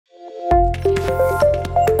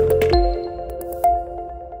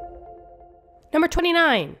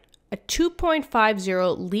29. A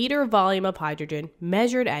 2.50 liter volume of hydrogen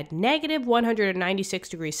measured at negative 196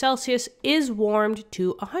 degrees Celsius is warmed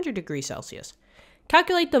to 100 degrees Celsius.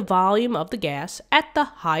 Calculate the volume of the gas at the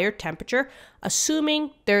higher temperature,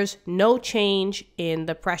 assuming there's no change in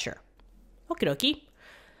the pressure. Okie dokie.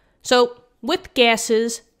 So with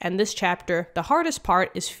gases and this chapter, the hardest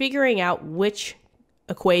part is figuring out which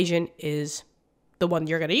equation is the one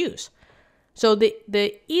you're going to use. So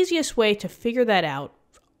the easiest way to figure that out,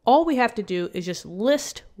 all we have to do is just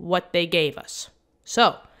list what they gave us.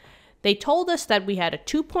 So they told us that we had a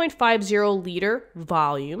 2.50 liter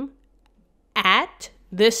volume at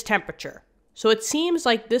this temperature. So it seems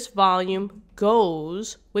like this volume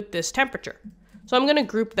goes with this temperature. So I'm going to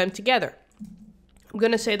group them together. I'm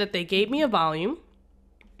going to say that they gave me a volume,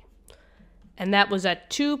 and that was at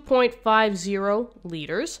 2.50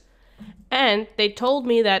 liters. And they told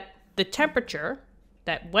me that the temperature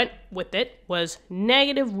that went with it was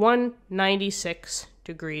negative 196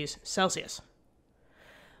 degrees Celsius.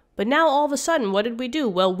 But now all of a sudden, what did we do?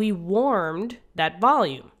 Well, we warmed that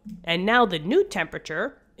volume. And now the new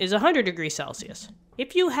temperature is 100 degrees Celsius.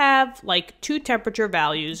 If you have like two temperature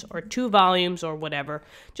values or two volumes or whatever,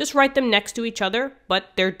 just write them next to each other, but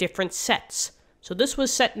they're different sets. So this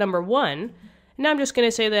was set number 1. And now I'm just going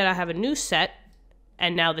to say that I have a new set,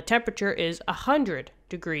 and now the temperature is 100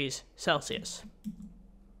 degrees Celsius.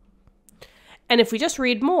 And if we just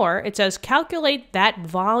read more, it says calculate that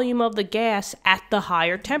volume of the gas at the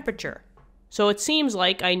higher temperature. So it seems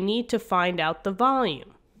like I need to find out the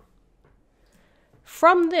volume.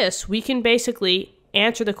 From this, we can basically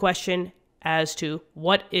answer the question as to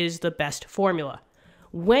what is the best formula.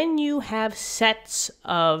 When you have sets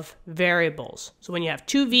of variables, so when you have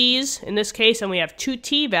two V's in this case and we have two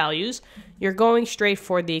T values, you're going straight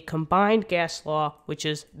for the combined gas law, which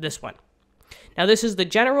is this one. Now this is the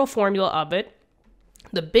general formula of it,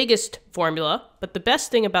 the biggest formula, but the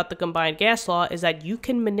best thing about the combined gas law is that you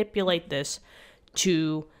can manipulate this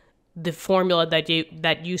to the formula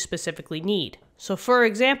that you specifically need. So for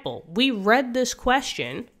example, we read this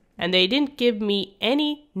question and they didn't give me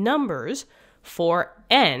any numbers for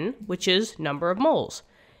N, which is number of moles.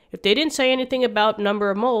 If they didn't say anything about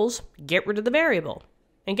number of moles, get rid of the variable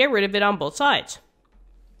and get rid of it on both sides.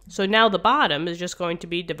 So now the bottom is just going to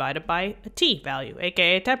be divided by a T value,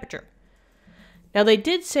 aka temperature. Now they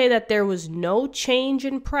did say that there was no change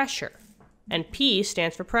in pressure, and P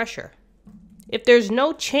stands for pressure. If there's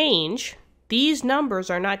no change, these numbers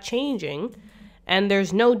are not changing, and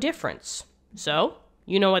there's no difference. So,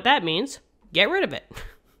 you know what that means. Get rid of it.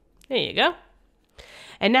 There you go.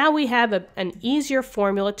 And now we have an easier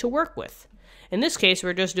formula to work with. In this case,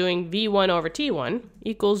 we're just doing V1 over T1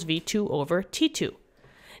 equals V2 over T2.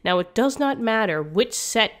 Now, it does not matter which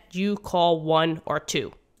set you call 1 or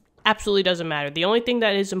 2. Absolutely doesn't matter. The only thing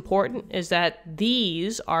that is important is that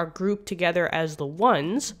these are grouped together as the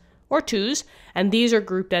 1s or 2s, and these are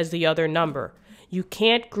grouped as the other number. You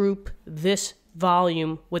can't group this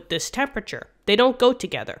volume with this temperature. They don't go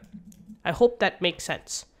together. I hope that makes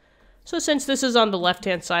sense. So since this is on the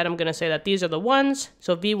left-hand side, I'm going to say that these are the 1s,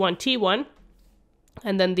 so V1, T1,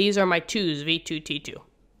 and then these are my 2s, V2, T2.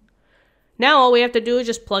 Now all we have to do is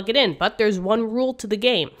just plug it in, but there's one rule to the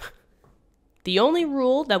game. The only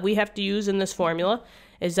rule that we have to use in this formula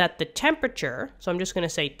is that the temperature, so I'm just going to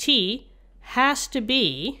say T has to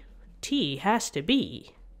be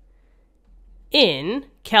in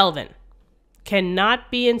Kelvin, cannot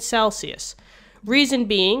be in Celsius. Reason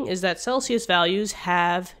being is that Celsius values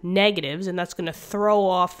have negatives, and that's going to throw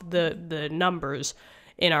off the numbers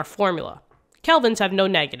in our formula. Kelvins have no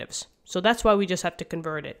negatives, so that's why we just have to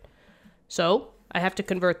convert it. So I have to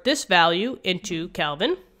convert this value into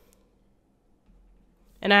Kelvin,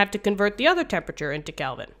 and I have to convert the other temperature into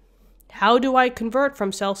Kelvin. How do I convert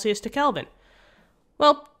from Celsius to Kelvin?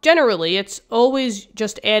 Well, generally, it's always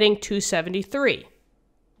just adding 273.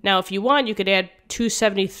 Now, if you want, you could add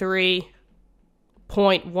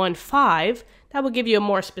 273.15. That would give you a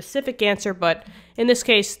more specific answer, but in this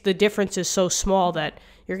case, the difference is so small that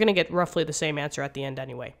you're going to get roughly the same answer at the end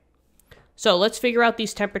anyway. So let's figure out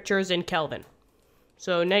these temperatures in Kelvin.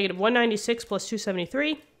 So negative 196 plus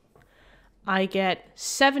 273. I get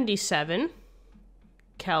 77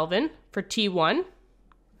 Kelvin for T1.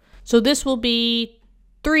 So this will be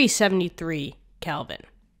 373 Kelvin.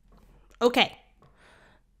 Okay.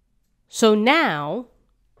 So now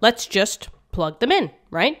let's just plug them in,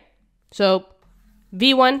 right? So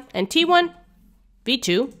V1 and T1,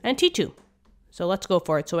 V2 and T2. So let's go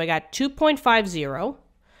for it. So I got 2.50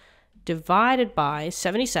 divided by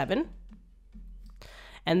 77.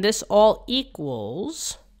 And this all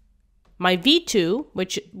equals my V2,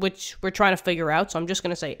 which we're trying to figure out, so I'm just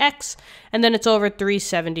going to say X, and then it's over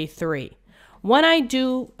 373. When I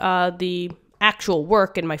do the actual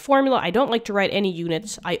work in my formula, I don't like to write any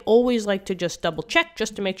units. I always like to just double check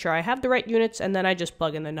just to make sure I have the right units, and then I just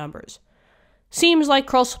plug in the numbers. Seems like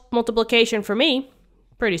cross multiplication for me.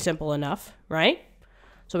 Pretty simple enough, right?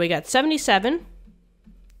 So we got 77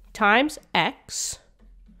 times X,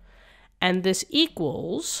 and this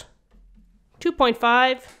equals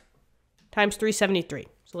 2.5 times 373.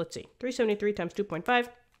 So let's see, 373 times 2.5.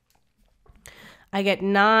 I get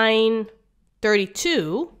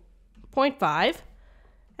 932.5,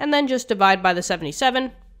 and then just divide by the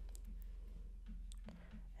 77,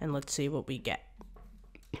 and let's see what we get.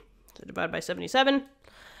 So divide by 77,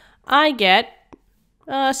 I get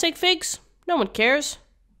sig figs. No one cares,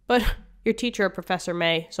 but your teacher or professor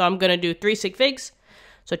may, so I'm going to do 3 sig figs,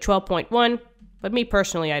 so 12.1, but me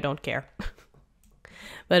personally, I don't care.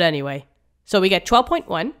 But anyway, so we get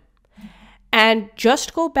 12.1, and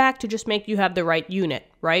just go back to just make you have the right unit,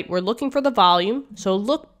 right? We're looking for the volume, so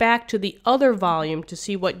look back to the other volume to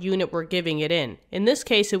see what unit we're giving it in. In this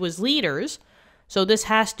case, it was liters, so this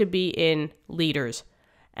has to be in liters,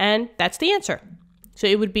 and that's the answer. So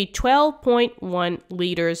it would be 12.1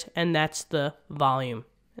 liters, and that's the volume.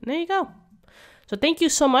 And there you go. So thank you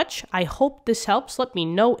so much. I hope this helps. Let me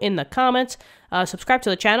know in the comments. Subscribe to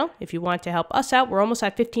the channel if you want to help us out. We're almost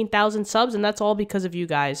at 15,000 subs, and that's all because of you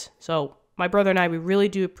guys. So my brother and I, we really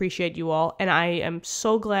do appreciate you all, and I am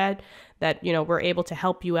so glad that, you know, we're able to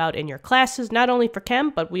help you out in your classes, not only for chem,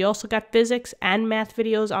 but we also got physics and math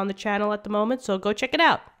videos on the channel at the moment, so go check it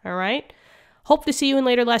out, all right? Hope to see you in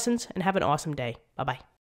later lessons, and have an awesome day. Bye-bye.